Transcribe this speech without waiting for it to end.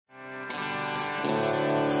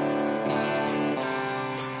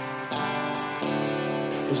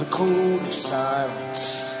There's a code of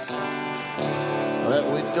silence that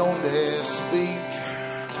we don't dare speak.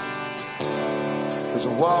 There's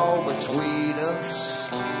a wall between us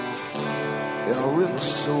and a river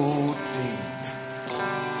so deep.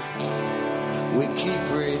 We keep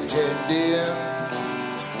pretending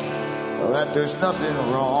that there's nothing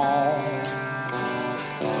wrong.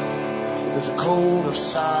 There's a code of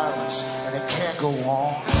silence and it can't go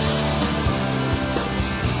on.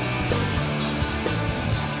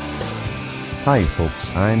 Hi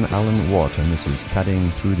folks, I'm Alan Watt and this is Cutting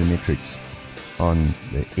Through the Matrix on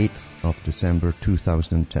the 8th of December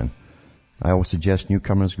 2010. I always suggest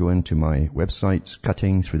newcomers go into my website,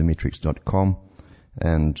 cuttingthroughthematrix.com,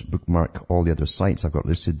 and bookmark all the other sites I've got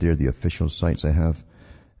listed there, the official sites I have,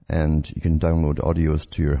 and you can download audios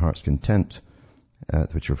to your heart's content,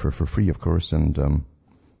 which are for free of course, and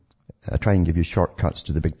I try and give you shortcuts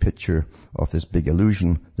to the big picture of this big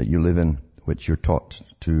illusion that you live in, which you're taught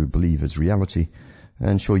to believe is reality,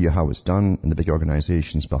 and show you how it's done and the big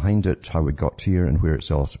organizations behind it, how it got here and where it's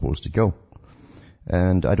all supposed to go.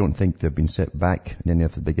 And I don't think they've been set back in any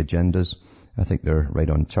of the big agendas. I think they're right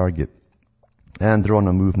on target. And they're on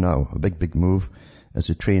a move now, a big move, as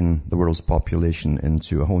they train the world's population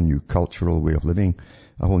into a whole new cultural way of living,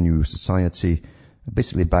 a whole new society,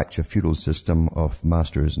 basically back to a feudal system of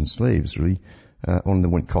masters and slaves, really. Only they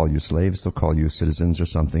won't call you slaves, they'll call you citizens or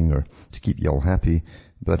something, or to keep you all happy.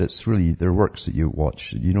 But it's really their works that you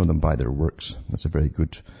watch. You know them by their works. That's a very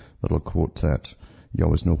good little quote, that you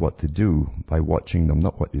always know what they do by watching them,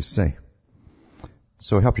 not what they say.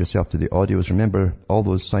 So help yourself to the audios. Remember, all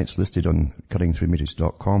those sites listed on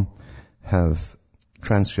cuttingthroughmatrix.com have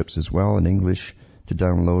transcripts as well in English to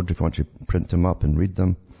download if you want to print them up and read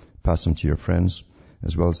them, pass them to your friends,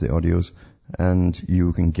 as well as the audios. And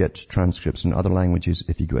you can get transcripts in other languages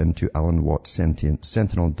if you go into Alan Watt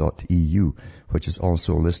Sentinel.eu, which is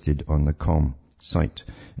also listed on the COM site.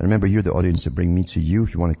 And remember, you're the audience that bring me to you.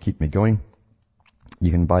 If you want to keep me going,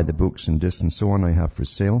 you can buy the books and discs and so on I have for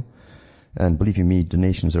sale. And believe you me,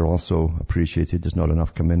 donations are also appreciated. There's not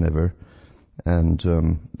enough come in ever. And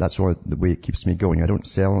that's all the way it keeps me going. I don't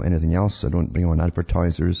sell anything else. I don't bring on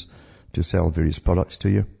advertisers to sell various products to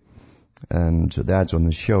you. And the ads on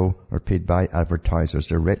the show are paid by advertisers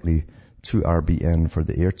directly to RBN for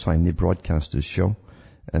the airtime. They broadcast this show,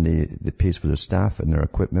 and they pays for their staff and their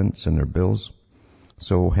equipment and their bills.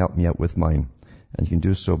 So help me out with mine. And you can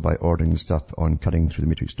do so by ordering the stuff on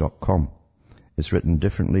cuttingthroughthematrix.com. It's written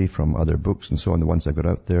differently from other books and so on, the ones I've got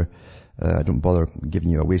out there. I don't bother giving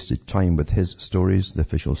you a wasted time with his stories, the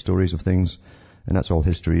official stories of things, and that's all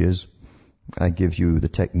history is. I give you the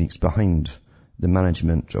techniques behind the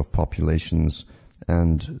management of populations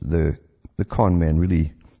and the con men,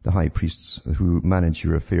 really, the high priests who manage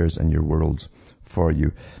your affairs and your world for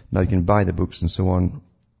you. Now you can buy the books and so on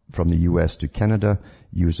from the US to Canada,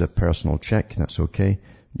 use a personal check, that's okay.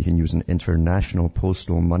 You can use an international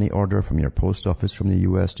postal money order from your post office from the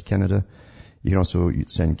US to Canada. You can also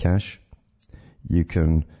send cash. You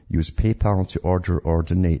can use PayPal to order or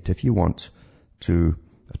donate if you want to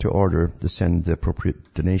order, to send the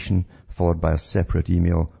appropriate donation, followed by a separate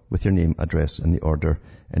email with your name, address, and the order,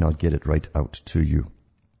 and I'll get it right out to you.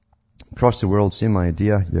 Across the world, same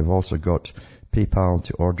idea. You've also got PayPal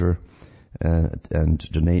to order and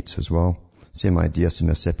donate as well. Same idea, send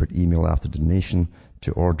a separate email after donation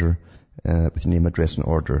to order with your name, address, and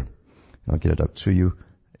order. I'll get it out to you.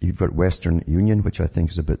 You've got Western Union, which I think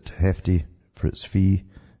is a bit hefty for its fee.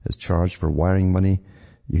 It's charged for wiring money.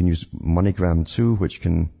 You can use MoneyGram too, which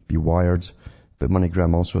can be wired, but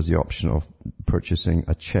MoneyGram also has the option of purchasing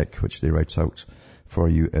a check, which they write out for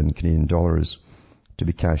you in Canadian dollars to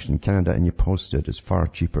be cashed in Canada, and you post it. It's far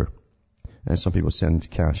cheaper. And some people send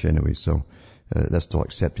cash anyway, so that's still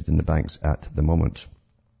accepted in the banks at the moment.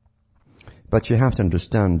 But you have to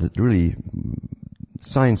understand that really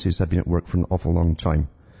sciences have been at work for an awful long time.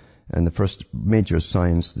 And the first major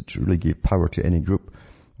science that really gave power to any group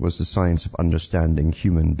was the science of understanding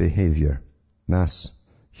human behavior, mass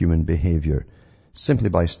human behavior, simply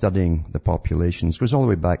by studying the populations. It goes all the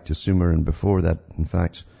way back to Sumer and before that, in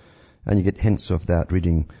fact. And you get hints of that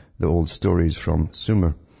reading the old stories from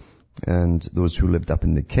Sumer. And those who lived up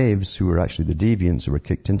in the caves, who were actually the deviants who were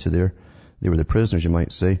kicked into there, they were the prisoners, you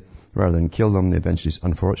might say. Rather than kill them, they eventually,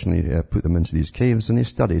 unfortunately, put them into these caves, and they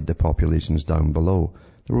studied the populations down below.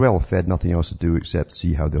 They were well fed, nothing else to do except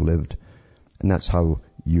see how they lived. And that's how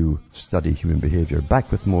you study human behavior. Back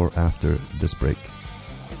with more after this break.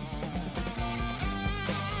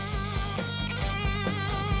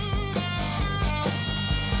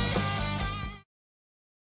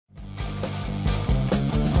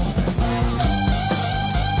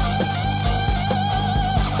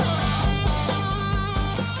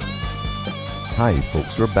 Hi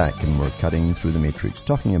folks, we're back and we're cutting through the matrix,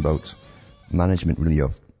 talking about management really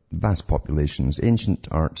of vast populations, ancient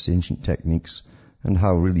arts, ancient techniques, and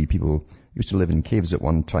how really people used to live in caves at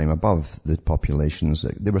one time above the populations.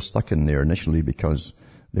 They were stuck in there initially because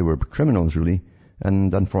they were criminals really,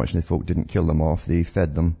 and unfortunately folk didn't kill them off, they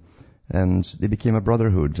fed them, and they became a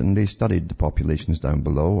brotherhood, and they studied the populations down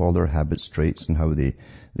below, all their habits, traits, and how they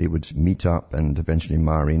would meet up and eventually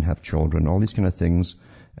marry and have children, all these kind of things.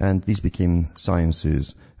 And these became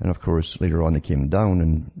sciences. And of course, later on they came down,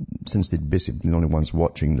 and since they'd basically been the only ones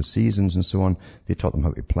watching the seasons and so on, they taught them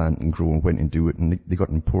how to plant and grow and when to do it, and they got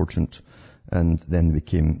important. And then they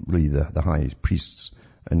became really the high priests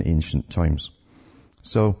in ancient times.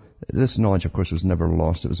 So this knowledge, of course, was never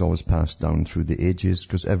lost. It was always passed down through the ages,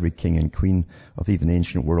 because every king and queen of even the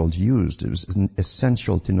ancient world used. It was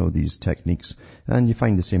essential to know these techniques. And you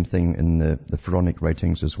find the same thing in the pharaonic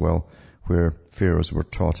writings as well, where pharaohs were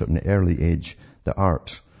taught at an early age the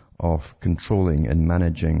art of controlling and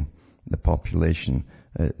managing the population,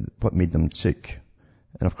 what made them tick.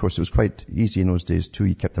 And of course it was quite easy in those days too.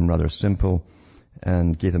 You kept them rather simple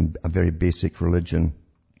and gave them a very basic religion.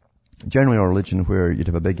 Generally a religion where you'd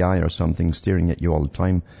have a big eye or something staring at you all the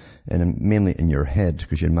time, and mainly in your head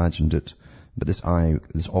because you imagined it. But this eye,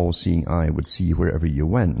 this all-seeing eye, would see wherever you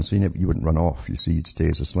went, and so you wouldn't run off. You see, you'd stay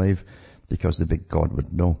as a slave because the big God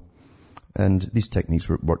would know. And these techniques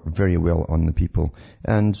worked very well on the people.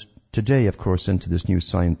 And today, of course, into this new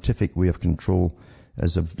scientific way of control,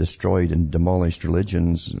 as have destroyed and demolished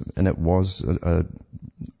religions, and it was a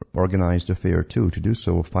organized affair too, to do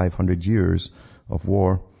so. 500 years of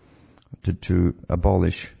war to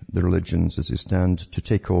abolish the religions as they stand, to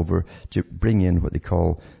take over, to bring in what they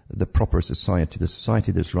call the proper society, the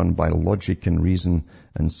society that's run by logic and reason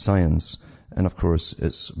and science. And of course,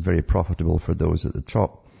 it's very profitable for those at the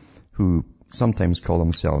top, who sometimes call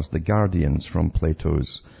themselves the guardians from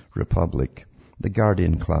Plato's Republic. The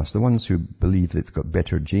guardian class, the ones who believe they've got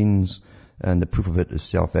better genes, and the proof of it is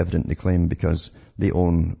self-evident, they claim, because they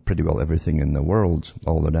own pretty well everything in the world,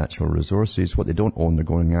 all the natural resources. What they don't own, they're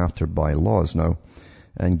going after by laws now,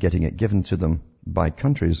 and getting it given to them by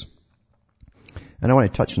countries. And I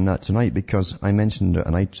want to touch on that tonight, because I mentioned a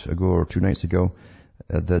night ago or 2 nights ago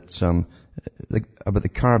that about the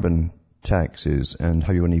carbon taxes, and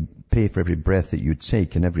how you only pay for every breath that you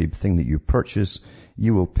take and everything that you purchase.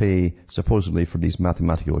 You will pay supposedly for these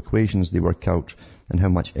mathematical equations they work out, and how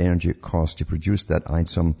much energy it costs to produce that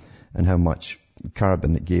item, and how much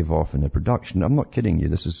carbon it gave off in the production. I'm not kidding you.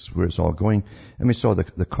 This is where it's all going. And we saw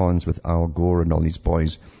the cons with Al Gore and all these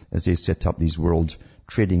boys as they set up these world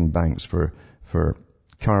trading banks for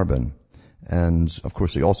carbon. And of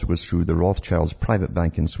course it also goes through the Rothschilds private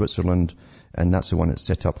bank in Switzerland, and that's the one that's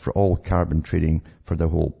set up for all carbon trading for the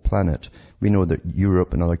whole planet. We know that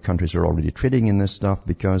Europe and other countries are already trading in this stuff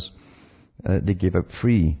because they gave out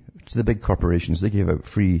free to the big corporations. They gave out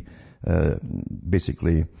free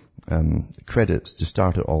basically credits to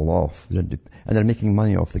start it all off, and they're making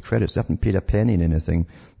money off the credits. They haven't paid a penny in anything,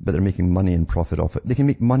 but they're making money and profit off it. They can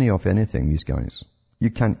make money off anything, these guys. You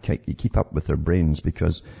can't keep up with their brains,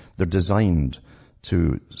 because they're designed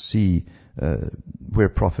to see where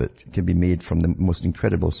profit can be made from the most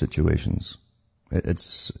incredible situations.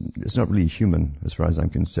 It's not really human as far as I'm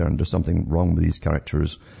concerned. There's something wrong with these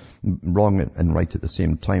characters, wrong and right at the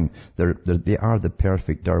same time. They are the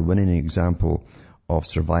perfect Darwinian example of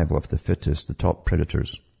survival of the fittest, the top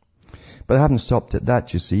predators. But I haven't stopped at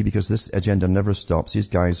that, you see, because this agenda never stops. These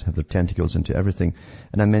guys have their tentacles into everything.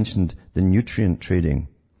 And I mentioned the nutrient trading.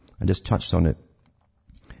 I just touched on it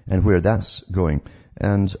and where that's going.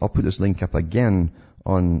 And I'll put this link up again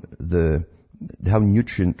on how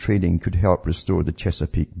nutrient trading could help restore the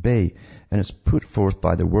Chesapeake Bay. And it's put forth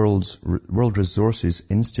by the World Resources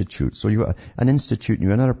Institute. So you have an institute, and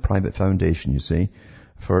you have another private foundation, you see,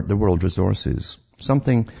 for the world resources.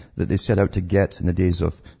 Something that they set out to get in the days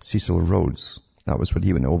of Cecil Rhodes. That was what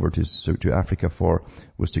he went over to Africa for,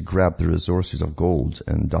 was to grab the resources of gold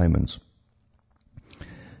and diamonds.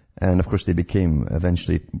 And of course they became,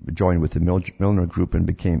 eventually joined with the Milner Group and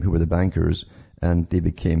who were the bankers, and they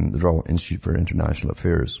became the Royal Institute for International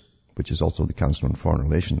Affairs, which is also the Council on Foreign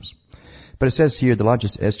Relations. But it says here, the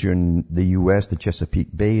largest estuary in the U.S., the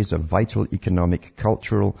Chesapeake Bay, is a vital economic,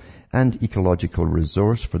 cultural, and ecological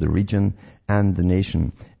resource for the region and the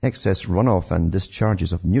nation. Excess runoff and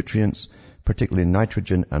discharges of nutrients, particularly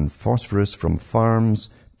nitrogen and phosphorus from farms,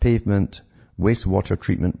 pavement, wastewater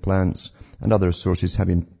treatment plants, and other sources have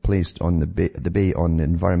been placed on the bay on the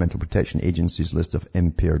Environmental Protection Agency's list of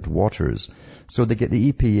impaired waters. So they get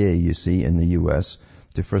the EPA, you see, in the U.S.,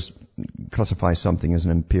 to first classify something as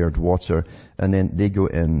an impaired water, and then they go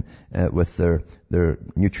in with their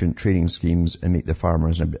nutrient trading schemes and make the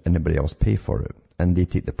farmers and anybody else pay for it. And they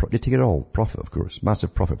take they take it all. Profit, of course.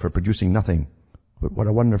 Massive profit for producing nothing. What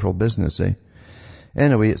a wonderful business, eh?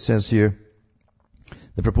 Anyway, it says here,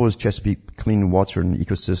 the proposed Chesapeake Clean Water and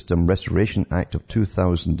Ecosystem Restoration Act of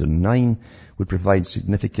 2009 would provide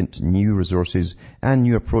significant new resources and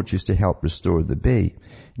new approaches to help restore the bay.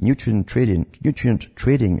 Nutrient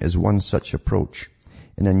trading is one such approach.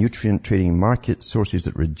 In a nutrient trading market, sources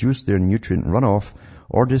that reduce their nutrient runoff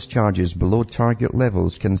or discharges below target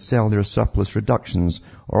levels can sell their surplus reductions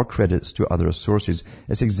or credits to other sources.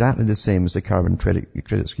 It's exactly the same as the carbon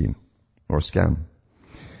credit scheme or scam.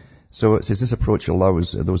 So it says this approach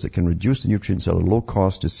allows those that can reduce the nutrients at a low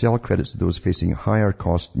cost to sell credits to those facing higher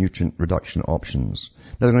cost nutrient reduction options.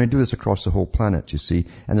 Now they're going to do this across the whole planet, you see,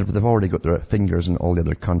 and they've already got their fingers in all the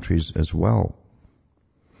other countries as well.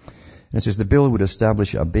 And it says the bill would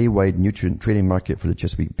establish a bay-wide nutrient trading market for the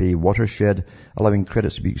Chesapeake Bay watershed, allowing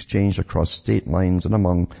credits to be exchanged across state lines and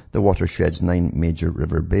among the watershed's 9 major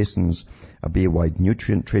river basins. A bay-wide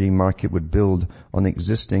nutrient trading market would build on the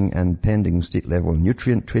existing and pending state-level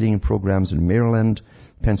nutrient trading programs in Maryland,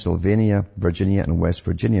 Pennsylvania, Virginia, and West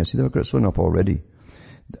Virginia. See, they've got it sewn up already.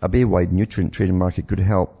 A bay-wide nutrient trading market could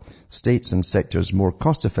help states and sectors more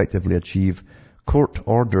cost-effectively achieve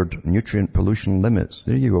court-ordered nutrient pollution limits.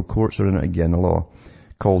 There you go, courts are in it again, the law,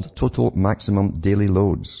 called total maximum daily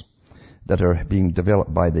loads that are being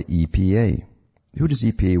developed by the EPA. Who does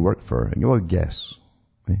EPA work for? You would guess.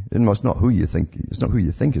 It's not who you think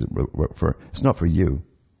it work for. It's not for you.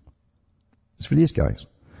 It's for these guys.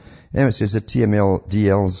 Anyway, it says that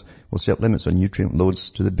TMLDLs will set limits on nutrient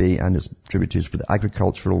loads to the bay and its tributaries for the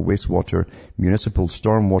agricultural, wastewater, municipal,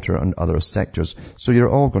 stormwater, and other sectors. So you're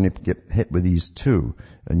all going to get hit with these too,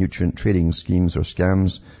 nutrient trading schemes or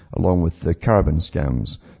scams, along with the carbon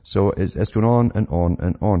scams. So it's going on and on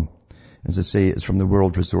and on. As I say, it's from the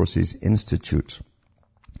World Resources Institute,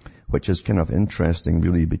 which is kind of interesting,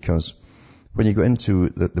 really, because when you go into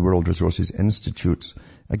the World Resources Institute,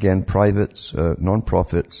 again, private,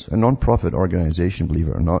 non-profit, a non-profit organization, believe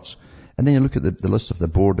it or not, and then you look at the list of the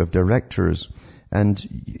board of directors, and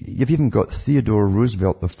you've even got Theodore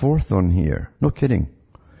Roosevelt IV on here. No kidding.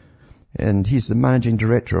 And he's the managing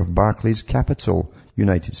director of Barclays Capital,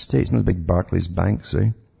 United States. Not the big Barclays banks,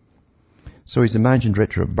 eh? So he's the managing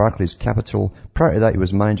director of Barclays Capital. Prior to that, he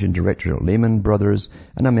was managing director at Lehman Brothers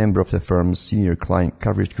and a member of the firm's senior client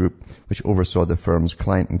coverage group, which oversaw the firm's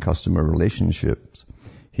client and customer relationships.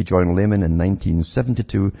 He joined Lehman in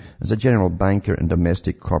 1972 as a general banker in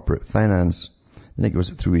domestic corporate finance. Then it goes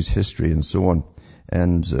through his history and so on,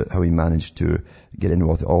 and how he managed to get in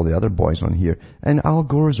with all the other boys on here. And Al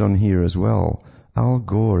Gore's on here as well. Al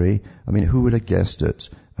Gore, eh? I mean, who would have guessed it?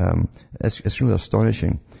 It's really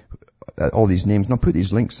astonishing. All these names. And I'll put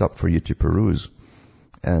these links up for you to peruse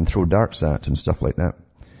and throw darts at and stuff like that.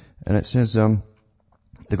 And it says,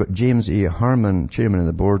 they've got James A. Harmon, chairman of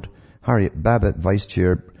the board, Harriet Babbitt, vice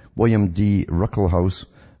chair, William D. Ruckelshaus,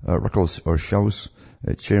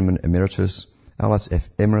 chairman emeritus, Alice F.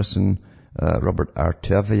 Emerson, Robert R.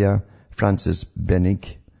 Tavia, Francis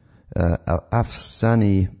Benig,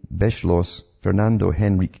 Afsani Beschloss, Fernando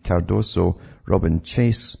Henrique Cardoso, Robin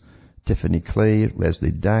Chase, Tiffany Clay,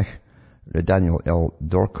 Leslie Dach, Daniel L.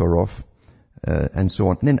 Dorkoroff, and so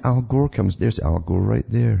on. And then Al Gore comes. There's Al Gore right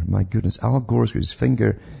there. My goodness. Al Gore's got his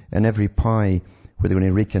finger in every pie where they're going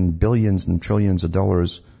to rake in billions and trillions of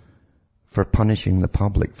dollars for punishing the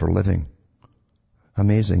public for living.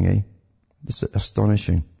 Amazing, eh? This is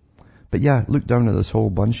astonishing. But yeah, look down at this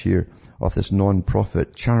whole bunch here of this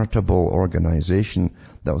non-profit charitable organization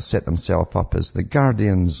that will set themselves up as the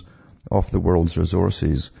guardians of the world's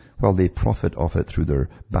resources while they profit off it through their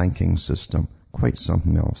banking system. Quite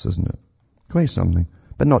something else, isn't it? Quite something.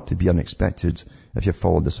 But not to be unexpected if you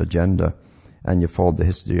follow this agenda and you follow the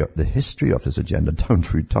history of this agenda down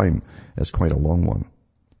through time. It's quite a long one.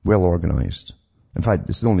 Well organized. In fact,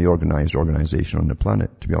 it's the only organized organization on the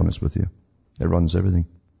planet, to be honest with you. It runs everything.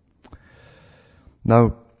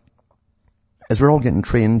 Now, as we're all getting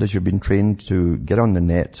trained, as you've been trained to get on the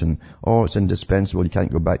net and, it's indispensable, you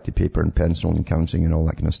can't go back to paper and pencil and counting and all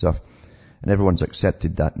that kind of stuff. And everyone's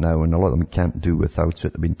accepted that now, and a lot of them can't do without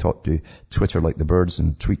it. They've been taught to Twitter like the birds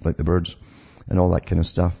and tweet like the birds and all that kind of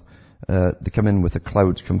stuff. They come in with the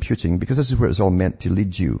cloud computing because this is where it's all meant to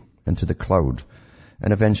lead you into the cloud.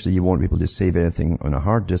 And eventually you won't be able to save anything on a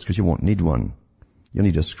hard disk because you won't need one. You'll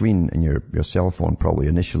need a screen in your cell phone probably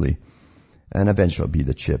initially. And eventually it'll be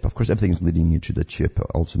the chip. Of course, everything's leading you to the chip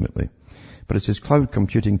ultimately. But it says cloud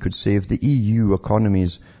computing could save the EU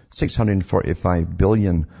economies 645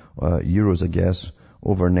 billion euros, I guess,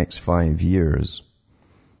 over the next 5 years.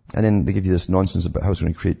 And then they give you this nonsense about how it's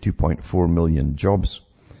going to create 2.4 million jobs.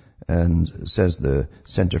 And it says the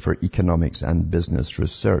Center for Economics and Business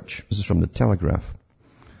Research. This is from the Telegraph.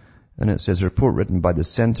 And it says a report written by the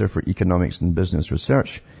Center for Economics and Business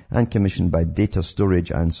Research and commissioned by Data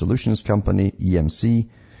Storage and Solutions Company, EMC,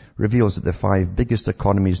 reveals that the 5 biggest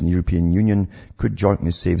economies in the European Union could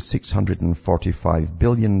jointly save £645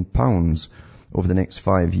 billion over the next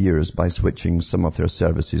 5 years by switching some of their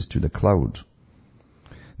services to the cloud.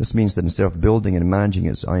 This means that instead of building and managing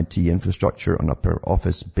its IT infrastructure on a per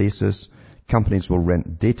office basis, companies will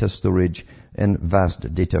rent data storage in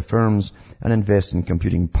vast data firms and invest in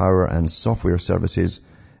computing power and software services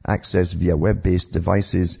accessed via web-based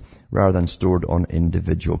devices rather than stored on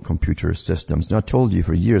individual computer systems. Now, I told you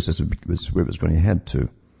for years this was where it was going to head to.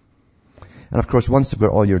 And of course, once you've got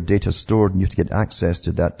all your data stored and you have to get access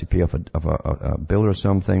to that to pay off a bill or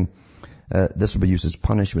something, this will be used as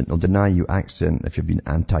punishment. They'll deny you access if you've been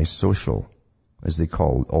antisocial, as they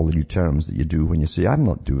call all the new terms that you do when you say, I'm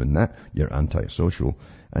not doing that, you're antisocial,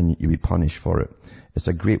 and you'll be punished for it. It's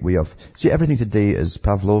a great way of... See, everything today is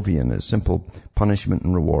Pavlovian. It's simple punishment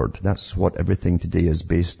and reward. That's what everything today is,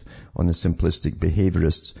 based on the simplistic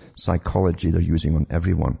behaviorist psychology they're using on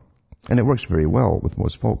everyone. And it works very well with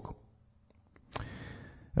most folk.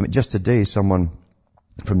 I mean, just today, someone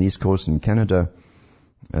from the East Coast in Canada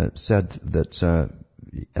said that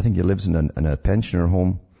I think he lives in a pensioner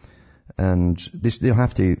home, and they'll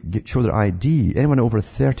have to show their ID. Anyone over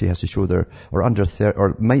 30 has to show or under 30,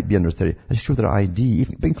 or might be under 30, has to show their ID,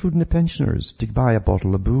 including the pensioners, to buy a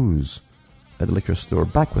bottle of booze at the liquor store.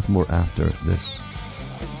 Back with more after this.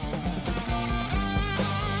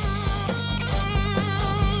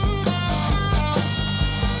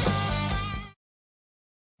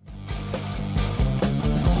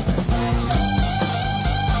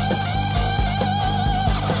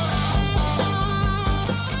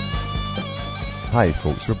 Hi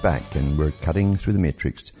folks, we're back and we're cutting through the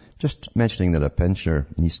matrix. Just mentioning that a pensioner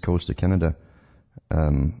in the East Coast of Canada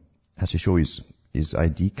has to show his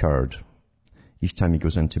ID card each time he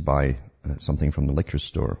goes in to buy something from the liquor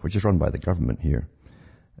store, which is run by the government here.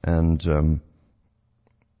 And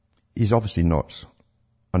he's obviously not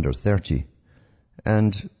under 30.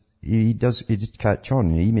 And he did catch on.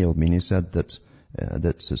 He emailed me and he said that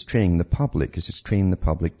it's training the public. It's training the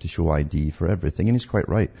public to show ID for everything. And he's quite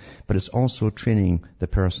right. But it's also training the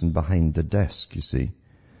person behind the desk, you see,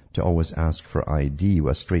 to always ask for ID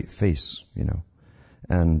with a straight face, you know.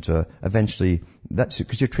 And eventually, that's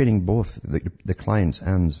because you're training both the clients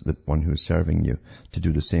and the one who's serving you to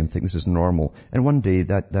do the same thing. This is normal. And one day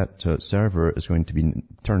that server is going to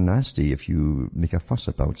turn nasty if you make a fuss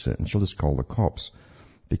about it. And she'll just call the cops,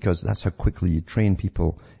 because that's how quickly you train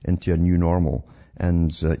people into a new normal.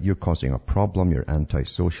 And you're causing a problem, you're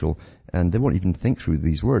antisocial, and they won't even think through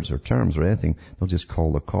these words or terms or anything. They'll just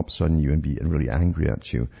call the cops on you and be really angry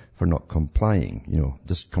at you for not complying. You know,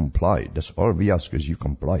 just comply. That's all we ask is you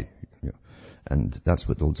comply. You know, and that's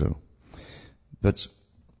what they'll do. But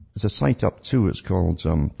there's a site up too, it's called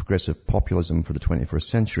Progressive Populism for the 21st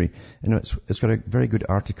Century. And it's got a very good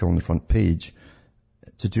article on the front page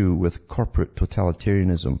to do with corporate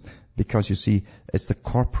totalitarianism. Because, you see, it's the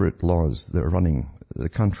corporate laws that are running the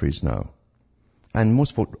countries now. And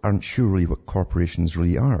most folk aren't sure really what corporations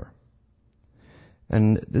really are.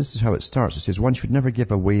 And this is how it starts. It says one should never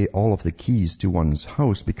give away all of the keys to one's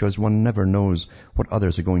house, because one never knows what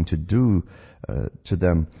others are going to do to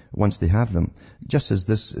them once they have them. Just as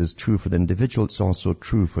this is true for the individual, it's also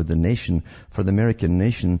true for the nation. For the American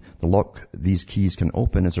nation, the lock these keys can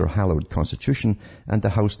open is our hallowed Constitution, and the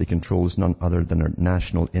house they control is none other than our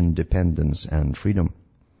national independence and freedom.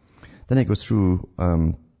 Then it goes through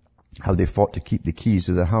how they fought to keep the keys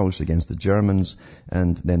to the house against the Germans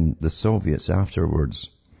and then the Soviets afterwards.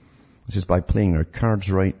 This is by playing our cards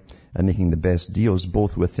right and making the best deals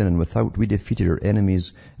both within and without. We defeated our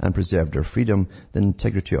enemies and preserved our freedom. The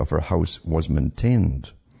integrity of our house was maintained.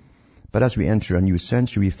 But as we enter a new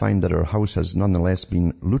century, we find that our house has nonetheless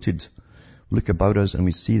been looted. We look about us and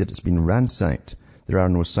we see that it's been ransacked. There are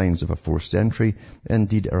no signs of a forced entry.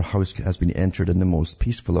 Indeed, our house has been entered in the most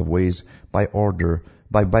peaceful of ways by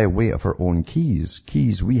way of our own keys.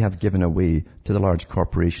 Keys we have given away to the large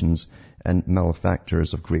corporations and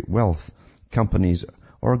malefactors of great wealth. Companies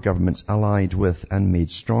our governments allied with and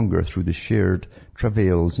made stronger through the shared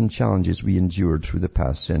travails and challenges we endured through the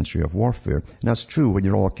past century of warfare. And that's true when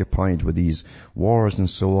you're all occupied with these wars and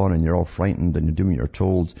so on, and you're all frightened and you're doing what you're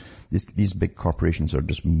told. These big corporations are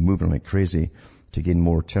just moving like crazy to gain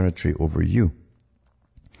more territory over you.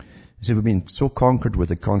 So we've been so conquered with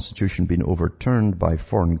the Constitution being overturned by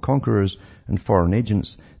foreign conquerors and foreign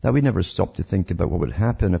agents that we never stopped to think about what would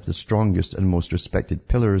happen if the strongest and most respected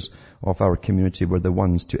pillars of our community were the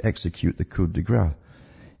ones to execute the coup de grace.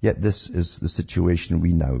 Yet this is the situation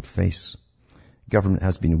we now face. Government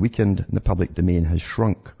has been weakened and the public domain has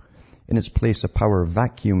shrunk. In its place, a power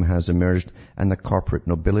vacuum has emerged and the corporate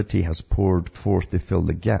nobility has poured forth to fill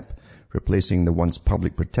the gap, replacing the once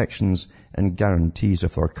public protections and guarantees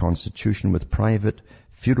of our Constitution with private,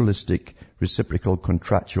 feudalistic, reciprocal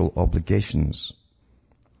contractual obligations.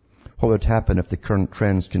 What would happen if the current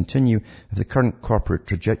trends continue, if the current corporate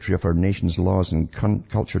trajectory of our nation's laws and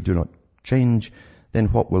culture do not change? Then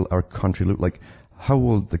what will our country look like? How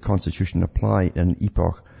will the Constitution apply in an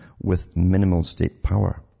epoch with minimal state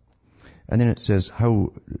power? And then it says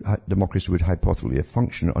how democracy would hypothetically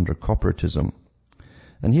function under corporatism.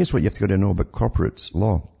 And here's what you have to know about corporate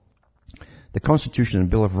law. The Constitution and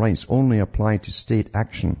Bill of Rights only apply to state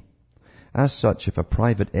action. As such, if a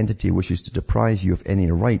private entity wishes to deprive you of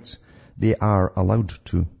any rights, they are allowed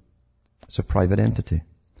to. It's a private entity.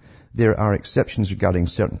 There are exceptions regarding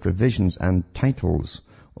certain provisions and titles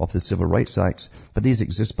of the Civil Rights Acts, but these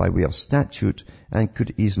exist by way of statute and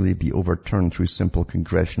could easily be overturned through simple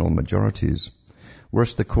congressional majorities.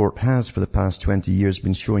 Worse, the court has for the past 20 years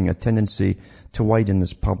been showing a tendency to widen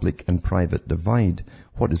this public and private divide.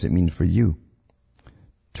 What does it mean for you?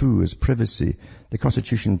 2 is privacy. The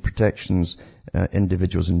Constitution protections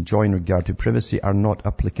individuals enjoy in regard to privacy are not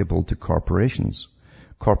applicable to corporations.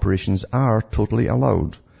 Corporations are totally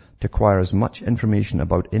allowed to acquire as much information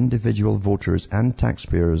about individual voters and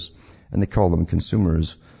taxpayers, and they call them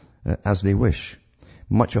consumers, as they wish.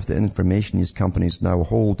 Much of the information these companies now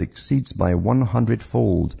hold exceeds by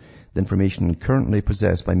 100-fold the information currently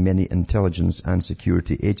possessed by many intelligence and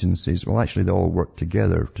security agencies. Well, actually, they all work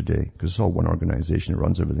together today because it's all one organization that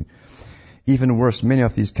runs everything. Even worse, many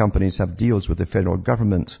of these companies have deals with the federal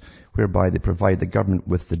government whereby they provide the government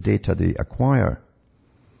with the data they acquire.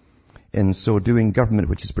 In so doing, government,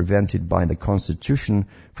 which is prevented by the Constitution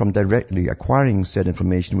from directly acquiring said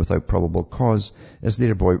information without probable cause, is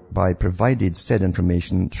thereby provided said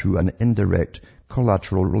information through an indirect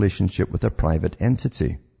collateral relationship with a private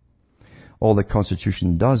entity. All the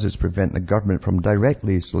Constitution does is prevent the government from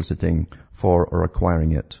directly soliciting for or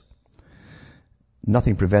acquiring it.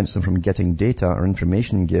 Nothing prevents them from getting data or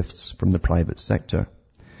information gifts from the private sector.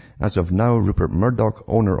 As of now, Rupert Murdoch,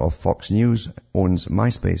 owner of Fox News, owns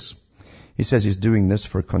MySpace. He says he's doing this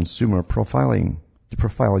for consumer profiling, to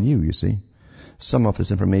profile you see. Some of this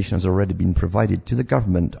information has already been provided to the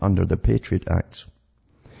government under the Patriot Act.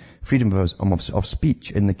 Freedom of speech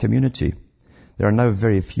in the community. There are now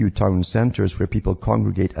very few town centres where people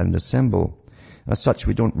congregate and assemble. As such,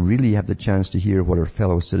 we don't really have the chance to hear what our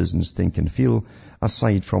fellow citizens think and feel,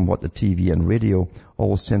 aside from what the TV and radio,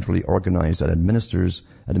 all centrally organised and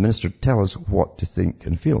administered, tell us what to think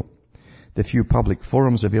and feel. The few public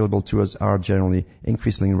forums available to us are generally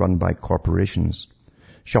increasingly run by corporations.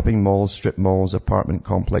 Shopping malls, strip malls, apartment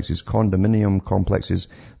complexes, condominium complexes,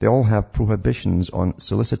 they all have prohibitions on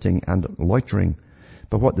soliciting and loitering.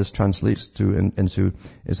 But what this translates into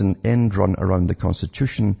is an end run around the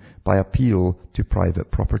Constitution by appeal to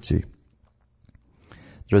private property.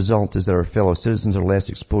 The result is that our fellow citizens are less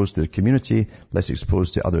exposed to the community, less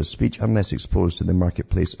exposed to others' speech, and less exposed to the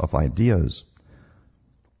marketplace of ideas.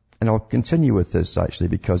 And I'll continue with this actually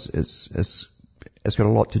because it's got a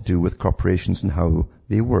lot to do with corporations and how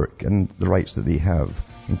they work and the rights that they have.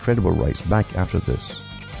 Incredible rights. Back after this.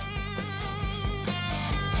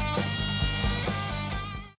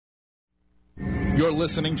 You're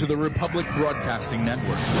listening to the Republic Broadcasting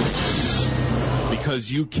Network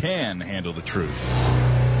because you can handle the truth.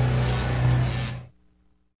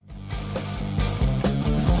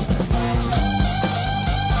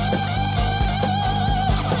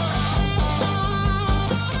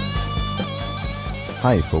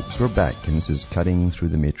 Hi folks, we're back and this is Cutting Through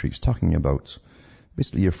the Matrix, talking about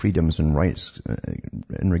basically your freedoms and rights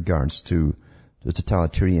in regards to the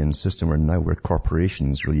totalitarian system where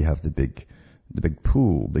corporations really have the big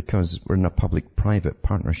pool, because we're in a public-private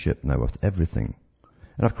partnership now with everything.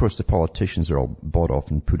 And of course the politicians are all bought off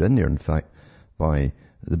and put in there, in fact, by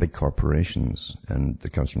the big corporations, and that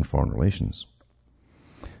comes from foreign relations.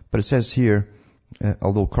 But it says here,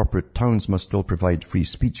 Although corporate towns must still provide free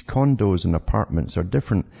speech, condos and apartments are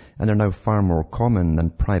different and are now far more common than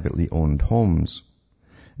privately owned homes.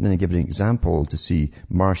 And then I give an example to see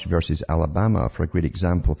Marsh versus Alabama for a great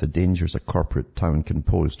example of the dangers a corporate town can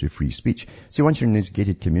pose to free speech. See, once you're in these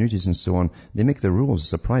gated communities and so on, they make the rules.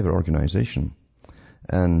 It's a private organization.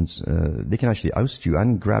 And they can actually oust you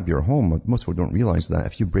and grab your home. Most people don't realize that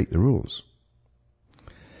if you break the rules.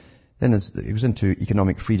 Then it goes into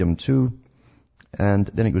economic freedom too. And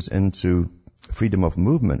then it goes into freedom of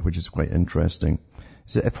movement, which is quite interesting.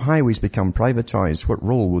 So if highways become privatized, what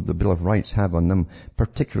role would the Bill of Rights have on them,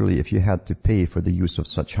 particularly if you had to pay for the use of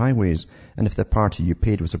such highways, and if the party you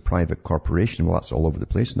paid was a private corporation? Well, that's all over the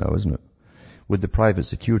place now, isn't it? Would the private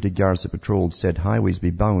security guards that patrolled said highways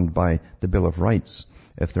be bound by the Bill of Rights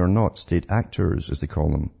if they're not state actors, as they call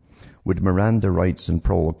them? Would Miranda rights and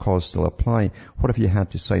probable cause still apply? What if you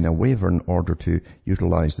had to sign a waiver in order to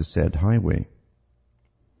utilize the said highway?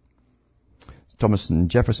 Thomas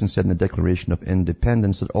Jefferson said in the Declaration of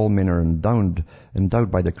Independence that all men are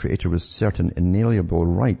endowed by the Creator with certain inalienable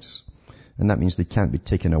rights. And that means they can't be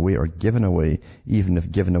taken away or given away, even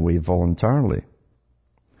if given away voluntarily.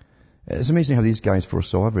 It's amazing how these guys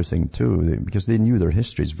foresaw everything too, because they knew their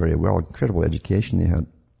histories very well, incredible education they had.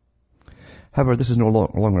 However, this is no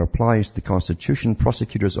longer applies to the Constitution.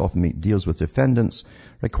 Prosecutors often make deals with defendants,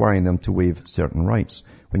 requiring them to waive certain rights.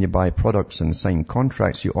 When you buy products and sign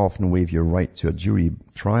contracts, you often waive your right to a jury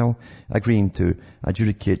trial, agreeing to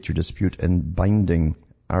adjudicate your dispute in binding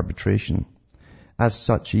arbitration. As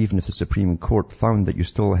such, even if the Supreme Court found that you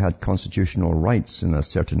still had constitutional rights in a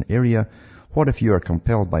certain area, what if you are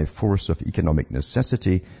compelled by force of economic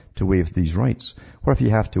necessity to waive these rights? What if you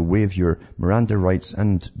have to waive your Miranda rights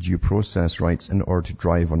and due process rights in order to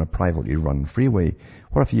drive on a privately run freeway?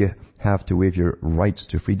 What if you have to waive your rights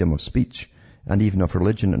to freedom of speech and even of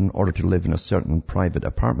religion in order to live in a certain private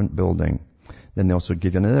apartment building? Then they also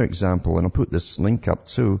give you another example, and I'll put this link up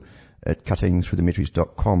too at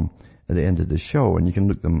cuttingthroughthematrix.com at the end of the show, and you can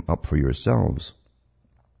look them up for yourselves.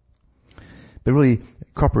 But really,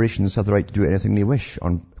 corporations have the right to do anything they wish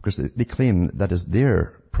because they claim that is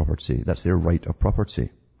their property. That's their right of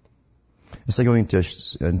property. It's like going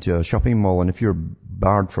into a shopping mall, and if you're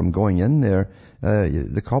barred from going in there,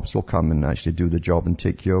 the cops will come and actually do the job and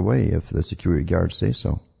take you away if the security guards say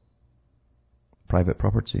so. Private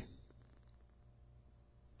property.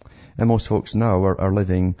 And most folks now are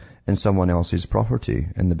living in someone else's property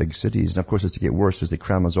in the big cities. And of course, it's to get worse as they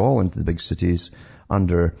cram us all into the big cities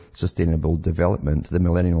under sustainable development, the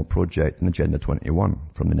Millennial Project and Agenda 21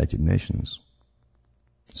 from the United Nations.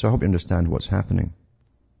 So I hope you understand what's happening.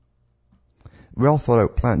 Well thought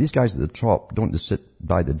out plan. These guys at the top don't just sit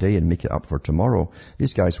by the day and make it up for tomorrow.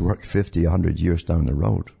 These guys work 50, 100 years down the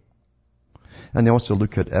road. And they also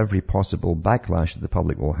look at every possible backlash that the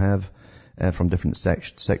public will have from different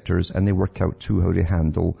sectors, and they work out too how to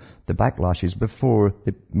handle the backlashes before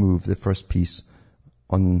they move the first piece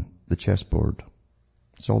on the chessboard.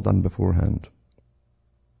 It's all done beforehand.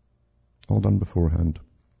 All done beforehand.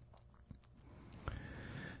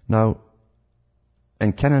 Now,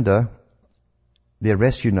 in Canada, they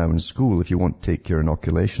arrest you now in school if you won't take your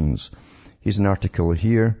inoculations. Here's an article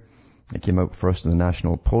here. It came out first in the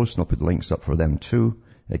National Post, and I'll put links up for them too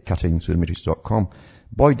at cuttingthroughthematrix.com.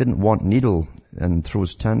 Boy didn't want needle and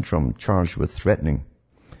throws tantrum, charged with threatening.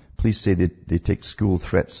 Police say they take school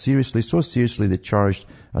threats seriously, so seriously they charged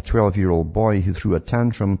a 12-year-old boy who threw a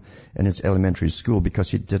tantrum in his elementary school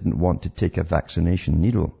because he didn't want to take a vaccination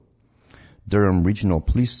needle. Durham Regional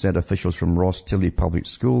Police said officials from Ross Tilley Public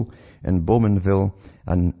School in Bowmanville,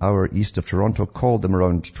 an hour east of Toronto, called them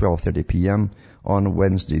around 12:30 p.m. on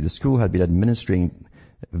Wednesday. The school had been administering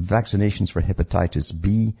vaccinations for hepatitis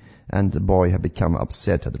B, and the boy had become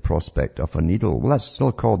upset at the prospect of a needle. Well, that's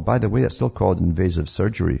still called, by the way, that's still called invasive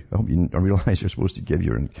surgery. I hope you realize you're supposed to give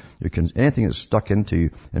your anything that's stuck into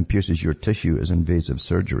you and pierces your tissue is invasive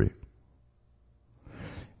surgery.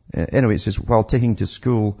 Anyway, it says, while talking to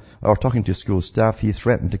school staff, he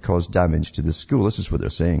threatened to cause damage to the school. This is what they're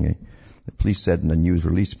saying. The police said in a news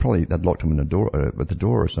release, probably they'd locked him in at the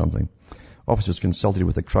door or something. Officers consulted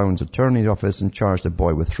with the Crown's Attorney's Office and charged the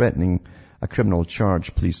boy with threatening. A criminal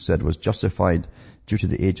charge, police said, was justified due to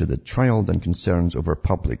the age of the child and concerns over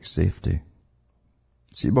public safety.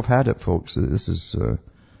 See, we've had it, folks. This is,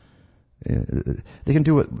 they can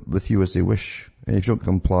do it with you as they wish. And if you don't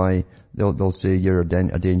comply, they'll say you're a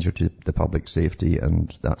danger to the public safety,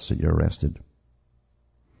 and that's it, you're arrested.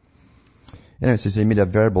 Anyway, it says he made a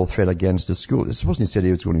verbal threat against the school. It's supposed he said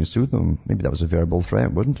he was going to sue them. Maybe that was a verbal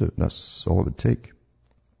threat, wouldn't it? That's all it would take.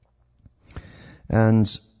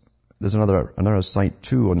 And there's another site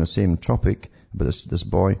too on the same topic, about this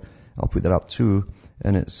boy. I'll put that up too.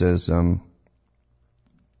 And it says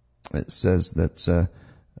that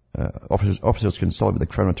officers consulted with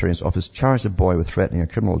the Crown Attorney's Office charged the boy with threatening a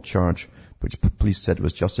criminal charge, which police said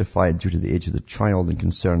was justified due to the age of the child and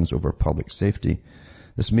concerns over public safety.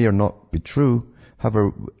 This may or not be true.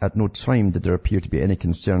 However, at no time did there appear to be any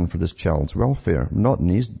concern for this child's welfare. Not in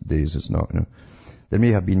these days, it's not. There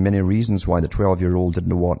may have been many reasons why the 12-year-old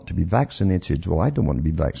didn't want to be vaccinated. Well, I don't want to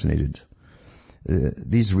be vaccinated.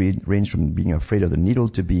 These range from being afraid of the needle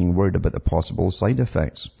to being worried about the possible side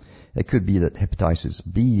effects. It could be that hepatitis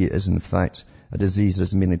B is in fact a disease that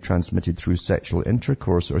is mainly transmitted through sexual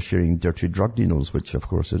intercourse or sharing dirty drug needles, which of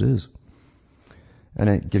course it is. And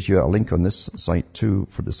it gives you a link on this site too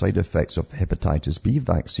for the side effects of hepatitis B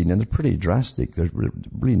vaccine, and they're pretty drastic. They're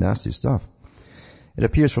really nasty stuff. It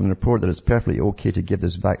appears from the report that it's perfectly okay to give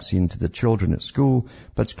this vaccine to the children at school,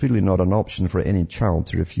 but it's clearly not an option for any child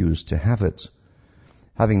to refuse to have it.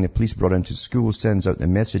 Having the police brought into school sends out the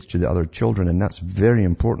message to the other children, and that's very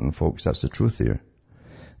important, folks. That's the truth here,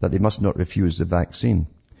 that they must not refuse the vaccine.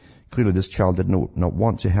 Clearly, this child did not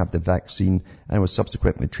want to have the vaccine and was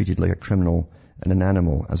subsequently treated like a criminal and an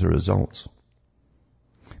animal as a result.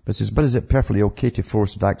 But it says, but is it perfectly okay to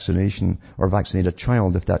force vaccination or vaccinate a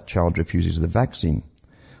child if that child refuses the vaccine?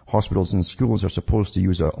 Hospitals and schools are supposed to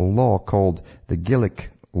use a law called the Gillick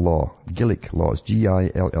Law. Gillick laws,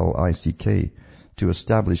 Gillick, to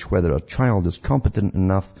establish whether a child is competent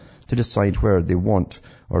enough to decide whether they want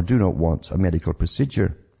or do not want a medical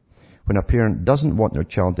procedure. When a parent doesn't want their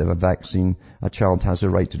child to have a vaccine, a child has a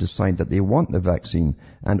right to decide that they want the vaccine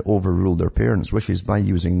and overrule their parents' wishes by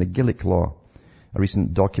using the Gillick Law, a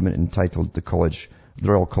recent document entitled the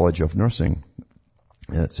Royal College of Nursing.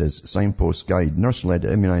 It says, Signpost Guide, Nurse-Led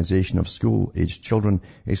Immunization of School-Aged Children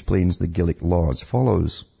explains the Gillick Law as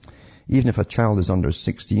follows. Even if a child is under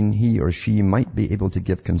 16, he or she might be able to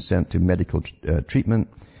give consent to medical treatment,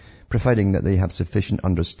 providing that they have sufficient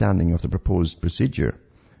understanding of the proposed procedure.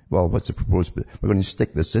 Well, what's the proposed? We're going to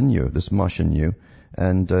stick this in you, this mush in you,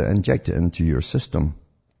 and inject it into your system.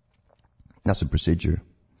 That's a procedure.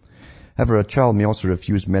 However, a child may also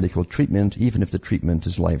refuse medical treatment, even if the treatment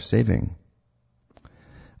is life-saving.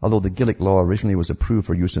 Although the Gillick Law originally was approved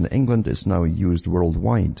for use in England, it's now used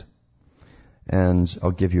worldwide. And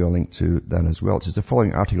I'll give you a link to that as well. It says the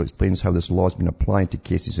following article explains how this law has been applied to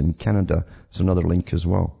cases in Canada. There's another link as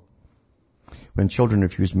well. When children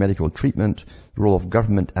refuse medical treatment, the role of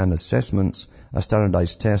government and assessments, a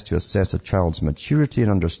standardized test to assess a child's maturity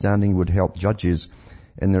and understanding would help judges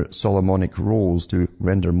in their Solomonic roles to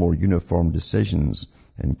render more uniform decisions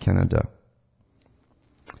in Canada.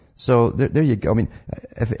 So there you go. I mean,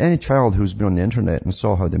 if any child who's been on the internet and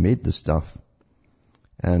saw how they made this stuff,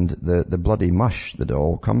 and the bloody mush that it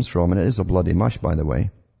all comes from, and it is a bloody mush, by the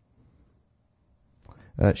way,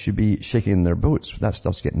 should be shaking their boots. That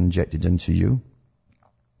stuff's getting injected into you.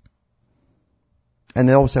 And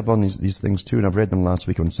they always have on these things too, and I've read them last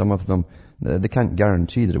week on some of them. They can't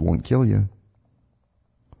guarantee that it won't kill you.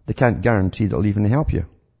 They can't guarantee that it'll even help you.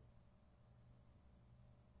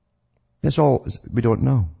 It's all, we don't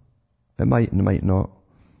know. It might and it might not.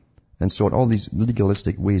 And so on, all these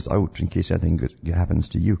legalistic ways out in case anything good happens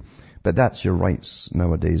to you. But that's your rights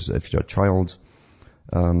nowadays. If you're a child,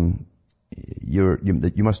 you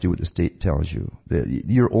must do what the state tells you.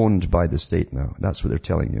 You're owned by the state now. That's what they're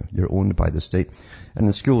telling you. You're owned by the state. And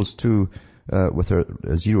the schools too, with their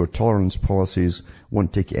zero tolerance policies,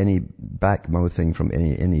 won't take any back-mouthing from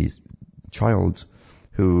any child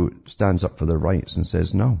who stands up for their rights and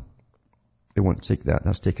says no. They won't take that.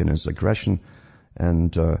 That's taken as aggression.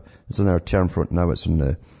 And there's another term for it now. It's in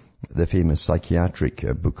the famous psychiatric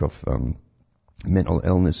book of mental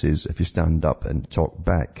illnesses, if you stand up and talk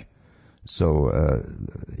back. So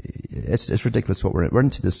it's ridiculous what we're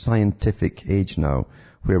into the scientific age now,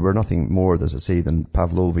 where we're nothing more, as I say, than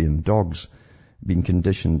Pavlovian dogs being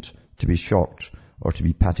conditioned to be shocked or to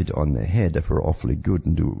be patted on the head if we're awfully good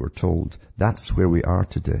and do what we're told. That's where we are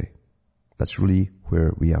today. That's really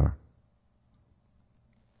where we are.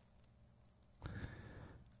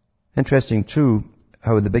 Interesting too,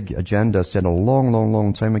 how the big agenda said a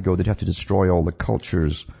long time ago they'd have to destroy all the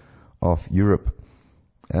cultures of Europe,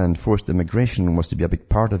 and forced immigration was to be a big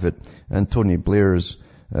part of it. And Tony Blair's,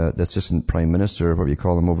 the assistant prime minister, whatever you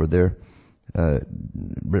call him over there,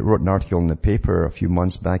 wrote an article in the paper a few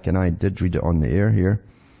months back, and I did read it on the air here,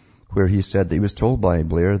 where he said that he was told by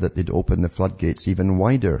Blair that they'd open the floodgates even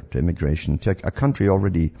wider to immigration, to a country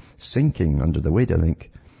already sinking under the weight, I think,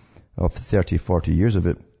 of 30, 40 years of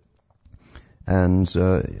it. And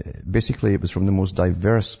basically it was from the most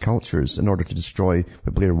diverse cultures in order to destroy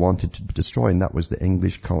what Blair wanted to destroy, and that was the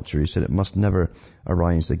English culture. He said it must never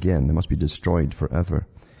arise again. It must be destroyed forever.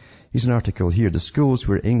 Here's an article here. The schools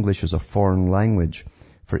where English is a foreign language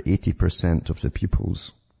for 80% of the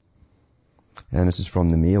pupils. And this is from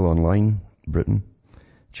the Mail Online, Britain.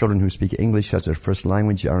 Children who speak English as their first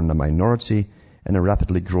language are in a minority in a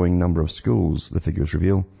rapidly growing number of schools, the figures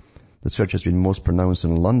reveal. The surge has been most pronounced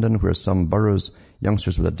in London, where some boroughs,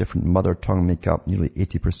 youngsters with a different mother tongue make up nearly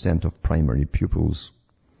 80% of primary pupils.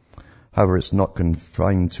 However, it's not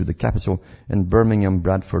confined to the capital. In Birmingham,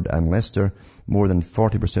 Bradford and Leicester, more than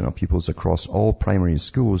 40% of pupils across all primary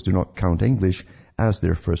schools do not count English as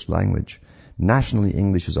their first language. Nationally,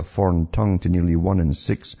 English is a foreign tongue to nearly 1 in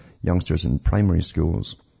 6 youngsters in primary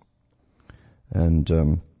schools.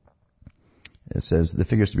 And it says the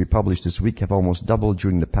figures to be published this week have almost doubled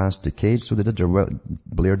during the past decade, so they did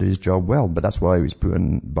Blair did his job well, but that's why he was put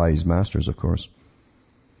in by his masters, of course.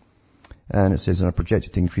 And it says they're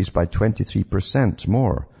projected to increase by 23%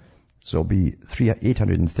 more. So it'll be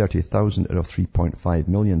 830,000 out of 3.5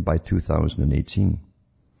 million by 2018.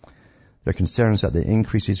 There are concerns that the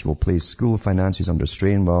increases will place school finances under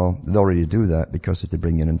strain. Well, they already do that because they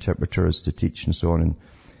bring in interpreters to teach and so on,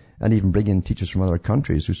 and even bring in teachers from other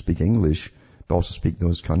countries who speak English, but also speak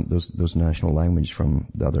those national language from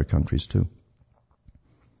the other countries too.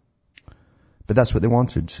 But that's what they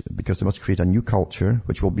wanted, because they must create a new culture,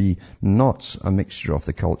 which will be not a mixture of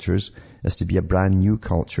the cultures. It's to be a brand new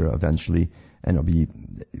culture eventually, and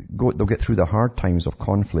they'll get through the hard times of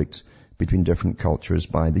conflict between different cultures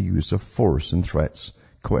by the use of force and threats,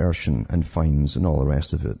 coercion and fines and all the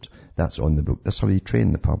rest of it. That's on the book. That's how you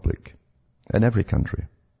train the public in every country.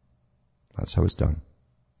 That's how it's done.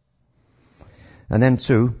 And then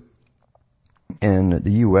too, in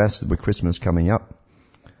the US, with Christmas coming up,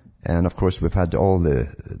 and of course we've had all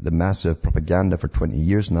the massive propaganda for 20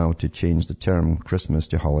 years now to change the term Christmas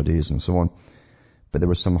to holidays and so on. But there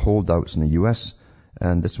were some holdouts in the US,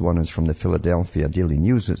 and this one is from the Philadelphia Daily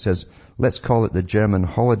News. It says, let's call it the German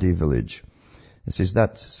Holiday Village. It says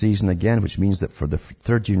that season again, which means that for the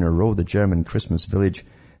third year in a row, the German Christmas Village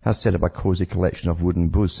has set up a cozy collection of wooden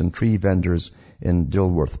booths and tree vendors in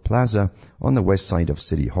Dilworth Plaza on the west side of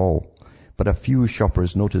City Hall. But a few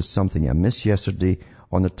shoppers noticed something amiss yesterday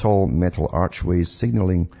on the tall metal archways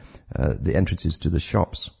signaling the entrances to the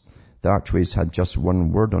shops. The archways had just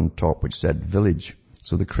one word on top which said village,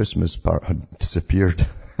 so the Christmas part had disappeared.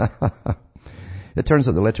 It turns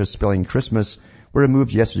out the letters spelling Christmas were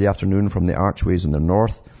removed yesterday afternoon from the archways on the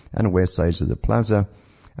north and west sides of the plaza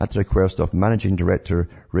at the request of Managing Director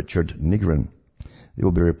Richard Nigren. They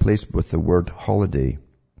will be replaced with the word holiday.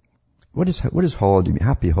 What is holiday mean?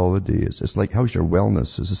 Happy holidays. It's like, how's your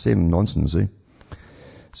wellness? It's the same nonsense, eh?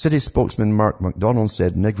 City spokesman Mark MacDonald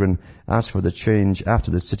said Nigren asked for the change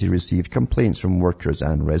after the city received complaints from workers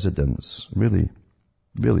and residents. Really?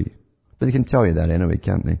 But they can tell you that anyway,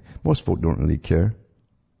 can't they? Most folk don't really care.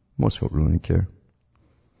 But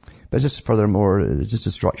it's just furthermore, it's just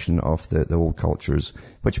destruction of the old cultures,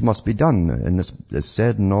 which must be done. And it's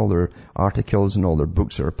said in all their articles and all their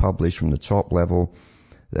books that are published from the top level,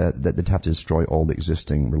 that they'd have to destroy all the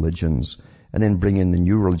existing religions and then bring in the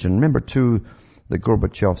new religion. Remember too, that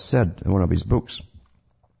Gorbachev said in one of his books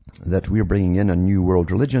that we're bringing in a new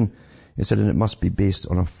world religion. He said, and it must be based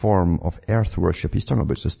on a form of earth worship. He's talking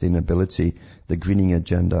about sustainability, the greening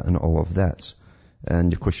agenda and all of that.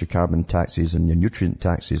 And of course your carbon taxes and your nutrient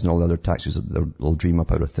taxes and all the other taxes that they'll dream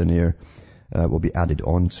up out of thin air will be added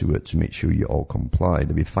onto it to make sure you all comply.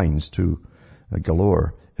 There'll be fines too,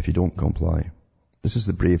 galore, if you don't comply. This is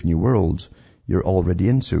the brave new world you're already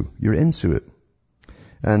into. You're into it.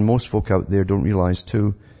 And most folk out there don't realize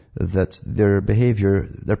too that their behavior,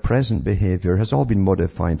 their present behavior has all been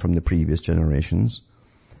modified from the previous generations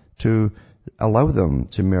to allow them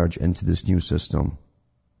to merge into this new system.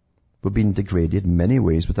 We've been degraded in many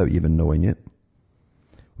ways without even knowing it.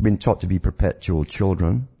 We've been taught to be perpetual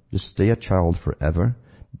children, to stay a child forever,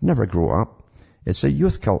 never grow up. It's a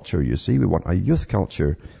youth culture, you see. We want a youth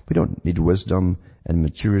culture. We don't need wisdom and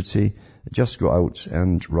maturity. Just go out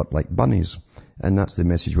and rut like bunnies. And that's the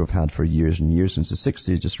message we've had for years and years, since the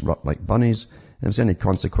 60s, just rut like bunnies. And if there's any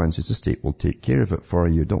consequences, the state will take care of it for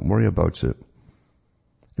you. Don't worry about it.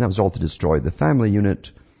 And that was all to destroy the family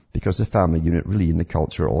unit, because the family unit really and the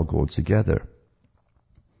culture all go together.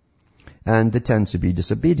 And they tend to be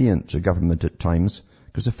disobedient to government at times,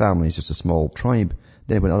 because the family is just a small tribe.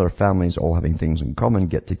 Then when other families all having things in common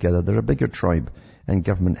get together, they're a bigger tribe. And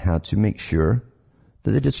government had to make sure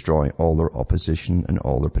that they destroy all their opposition and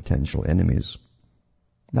all their potential enemies.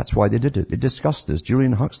 That's why they did it. They discussed this.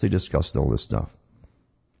 Julian Huxley discussed all this stuff.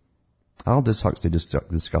 Aldous Huxley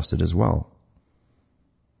discussed it as well.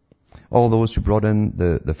 All those who brought in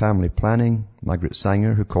the family planning, Margaret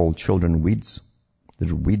Sanger, who called children weeds,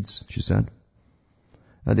 little weeds, she said.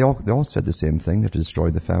 They all said the same thing, that to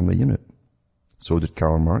destroy the family unit. So did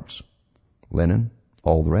Karl Marx, Lenin,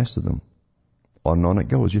 all the rest of them. On and on it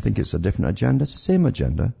goes. You think it's a different agenda? It's the same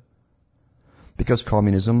agenda. Because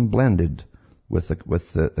communism blended with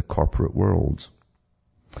the corporate world.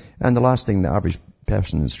 And the last thing the average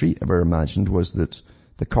person in the street ever imagined was that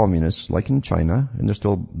the communists, like in China, and they're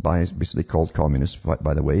still basically called communists,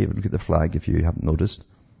 by the way, look at the flag if you haven't noticed,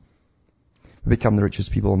 become the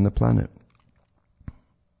richest people on the planet.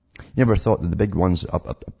 You never thought that the big ones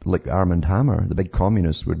up like Arm & Hammer, the big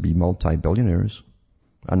communists, would be multi-billionaires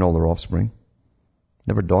and all their offspring.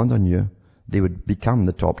 Never dawned on you. They would become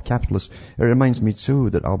the top capitalists. It reminds me too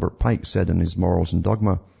that Albert Pike said in his Morals and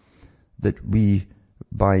Dogma that we,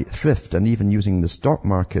 by thrift and even using the stock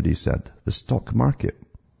market, he said, the stock market.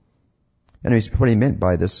 Anyways, what he meant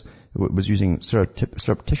by this was using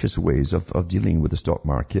surreptitious ways of dealing with the stock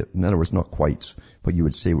market. In other words, not quite what you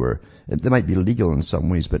would say they might be legal in some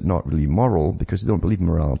ways, but not really moral, because they don't believe in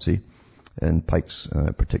morality in Pike's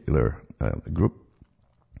particular group.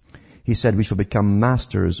 He said we shall become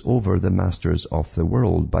masters over the masters of the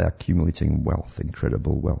world by accumulating wealth,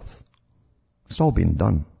 incredible wealth. It's all been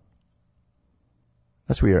done.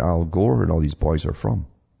 That's where Al Gore and all these boys are from.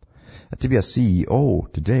 To be a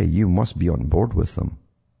CEO today, you must be on board with them.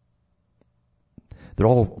 They're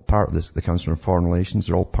all part of the Council of Foreign Relations.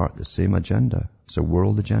 They're all part of the same agenda. It's a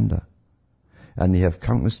world agenda. And they have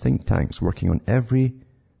countless think tanks working on every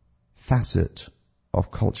facet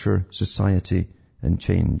of culture, society, and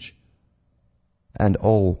change. And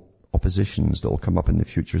all oppositions that will come up in the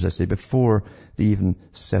future, as I say, before they even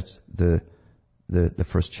set the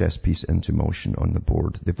first chess piece into motion on the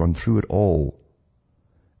board. They've run through it all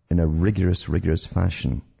in a rigorous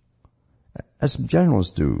fashion. As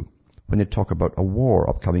generals do when they talk about a war,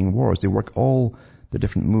 upcoming wars. They work all the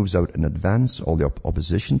different moves out in advance, all the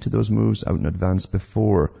opposition to those moves out in advance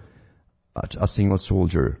before a single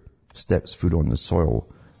soldier steps foot on the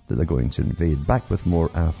soil that they're going to invade. Back with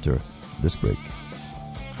more after this break.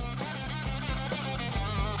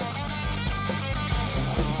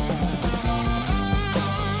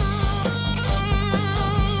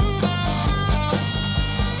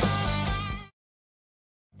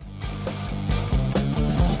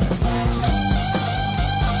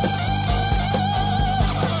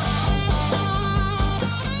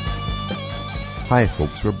 Hi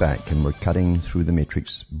folks, we're back and we're cutting through the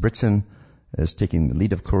matrix. Britain is taking the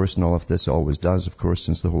lead, of course, and all of this always does, of course,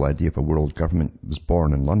 since the whole idea of a world government was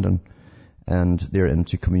born in London. And they're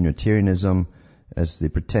into communitarianism as they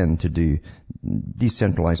pretend to do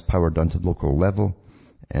decentralized power down to the local level.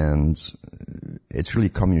 And it's really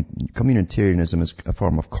communitarianism is a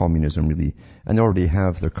form of communism, really. And they already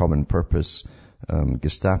have their common purpose.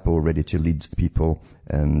 Gestapo ready to lead the people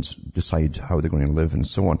and decide how they're going to live and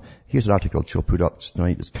so on. Here's an article she'll put up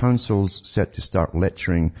tonight. It's councils set to start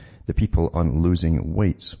lecturing the people on losing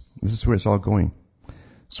weight. This is where it's all going.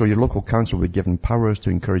 So your local council will be given powers to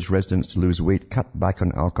encourage residents to lose weight, cut back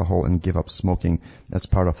on alcohol and give up smoking as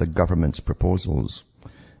part of the government's proposals.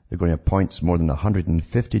 They're going to appoint more than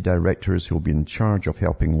 150 directors who will be in charge of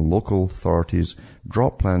helping local authorities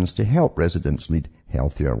drop plans to help residents lead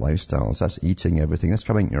healthier lifestyles. That's eating everything. That's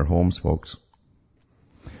coming to your homes, folks.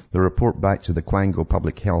 The report back to the Quango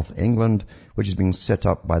Public Health England, which is being set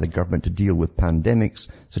up by the government to deal with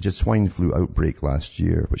pandemics such as swine flu outbreak last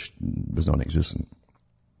year, which was non-existent.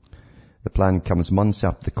 The plan comes months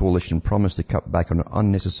after the coalition promised to cut back on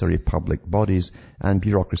unnecessary public bodies and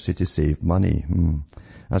bureaucracy to save money.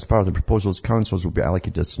 As part of the proposals, councils will be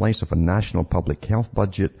allocated a slice of a national public health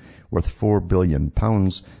budget worth £4 billion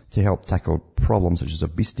to help tackle problems such as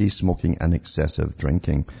obesity, smoking and excessive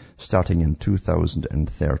drinking, starting in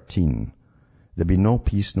 2013. There'll be no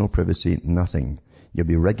peace, no privacy, nothing. You'll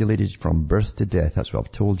be regulated from birth to death. That's what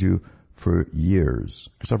I've told you for years,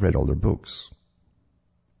 because I've read all their books.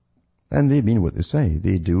 And they mean what they say.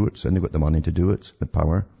 They do it, and they've got the money to do it, the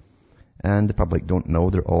power. And the public don't know.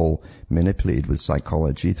 They're all manipulated with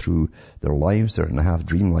psychology through their lives. They're in a half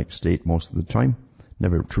dreamlike state most of the time,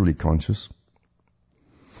 never truly conscious.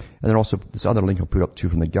 And then also this other link I'll put up too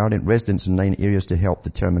from The Guardian. Residents in 9 areas to help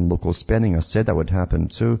determine local spending. I said that would happen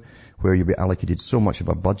too, where you'll be allocated so much of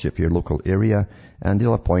a budget for your local area, and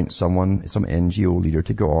they'll appoint someone, some NGO leader,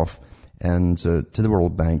 to go off and to the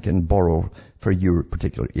World Bank and borrow for your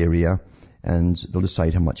particular area, and they'll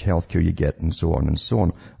decide how much health care you get and so on and so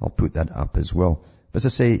on. I'll put that up as well. As I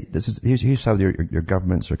say, here's how your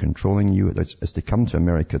governments are controlling you. It's to come to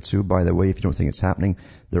America too, by the way, if you don't think it's happening.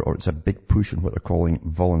 It's a big push on what they're calling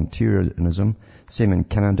volunteerism. Same in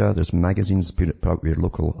Canada. There's magazines put out by your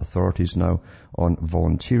local authorities now on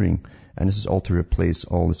volunteering. And this is all to replace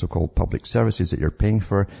all the so-called public services that you're paying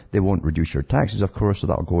for. They won't reduce your taxes, of course, so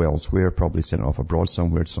that'll go elsewhere, probably sent off abroad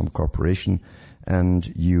somewhere to some corporation. And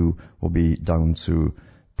you will be down to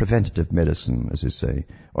preventative medicine, as they say.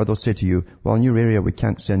 Or they'll say to you, well, in your area, we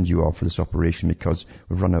can't send you off for this operation because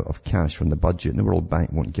we've run out of cash from the budget and the World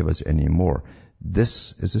Bank won't give us any more.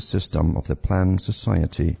 This is a system of the planned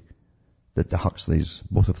society that the Huxleys,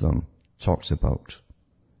 both of them, talks about.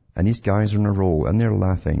 And these guys are in a roll, and they're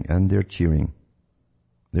laughing, and they're cheering.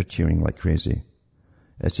 They're cheering like crazy.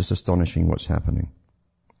 It's just astonishing what's happening.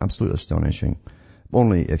 Absolutely astonishing.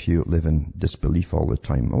 Only if you live in disbelief all the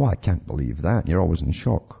time. Oh, I can't believe that. You're always in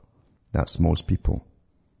shock. That's most people.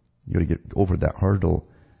 You got to get over that hurdle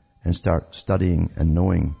and start studying and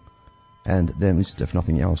knowing. And then at least, if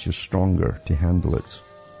nothing else, you're stronger to handle it.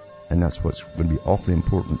 And that's what's going to be awfully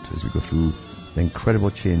important as we go through the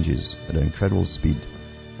incredible changes at an incredible speed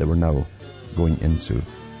that we're now going into.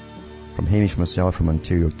 From Hamish myself from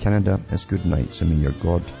Ontario, Canada, it's good night. So may your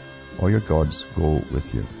God or your gods go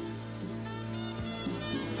with you.